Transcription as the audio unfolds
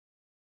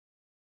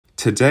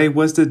Today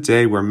was the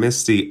day where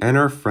Misty and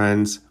her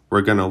friends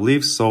were gonna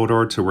leave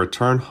Sodor to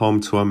return home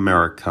to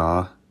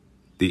America.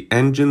 The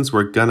engines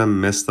were gonna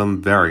miss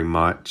them very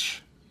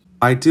much.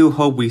 I do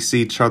hope we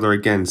see each other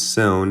again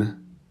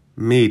soon.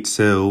 Me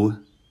too.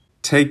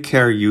 Take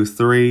care, you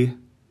three.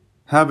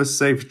 Have a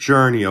safe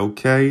journey,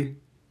 okay?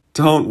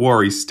 Don't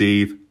worry,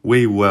 Steve.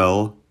 We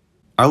will.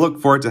 I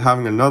look forward to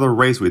having another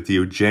race with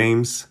you,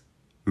 James.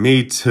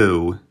 Me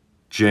too,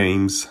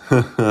 James.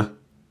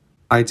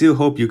 I do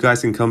hope you guys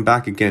can come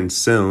back again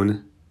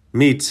soon.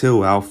 Me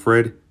too,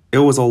 Alfred. It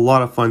was a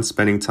lot of fun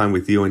spending time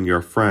with you and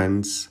your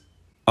friends.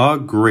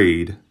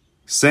 Agreed.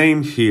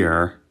 Same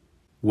here.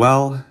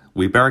 Well,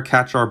 we better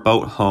catch our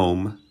boat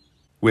home.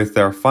 With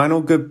their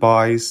final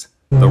goodbyes,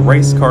 the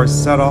race cars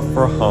set off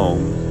for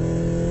home.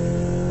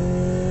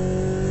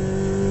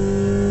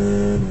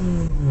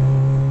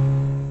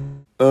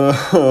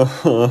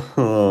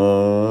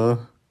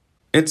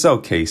 It's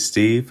okay,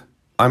 Steve.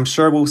 I'm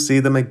sure we'll see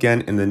them again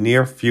in the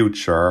near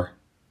future.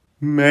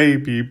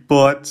 Maybe,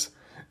 but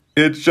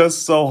it's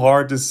just so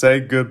hard to say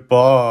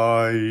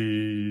goodbye.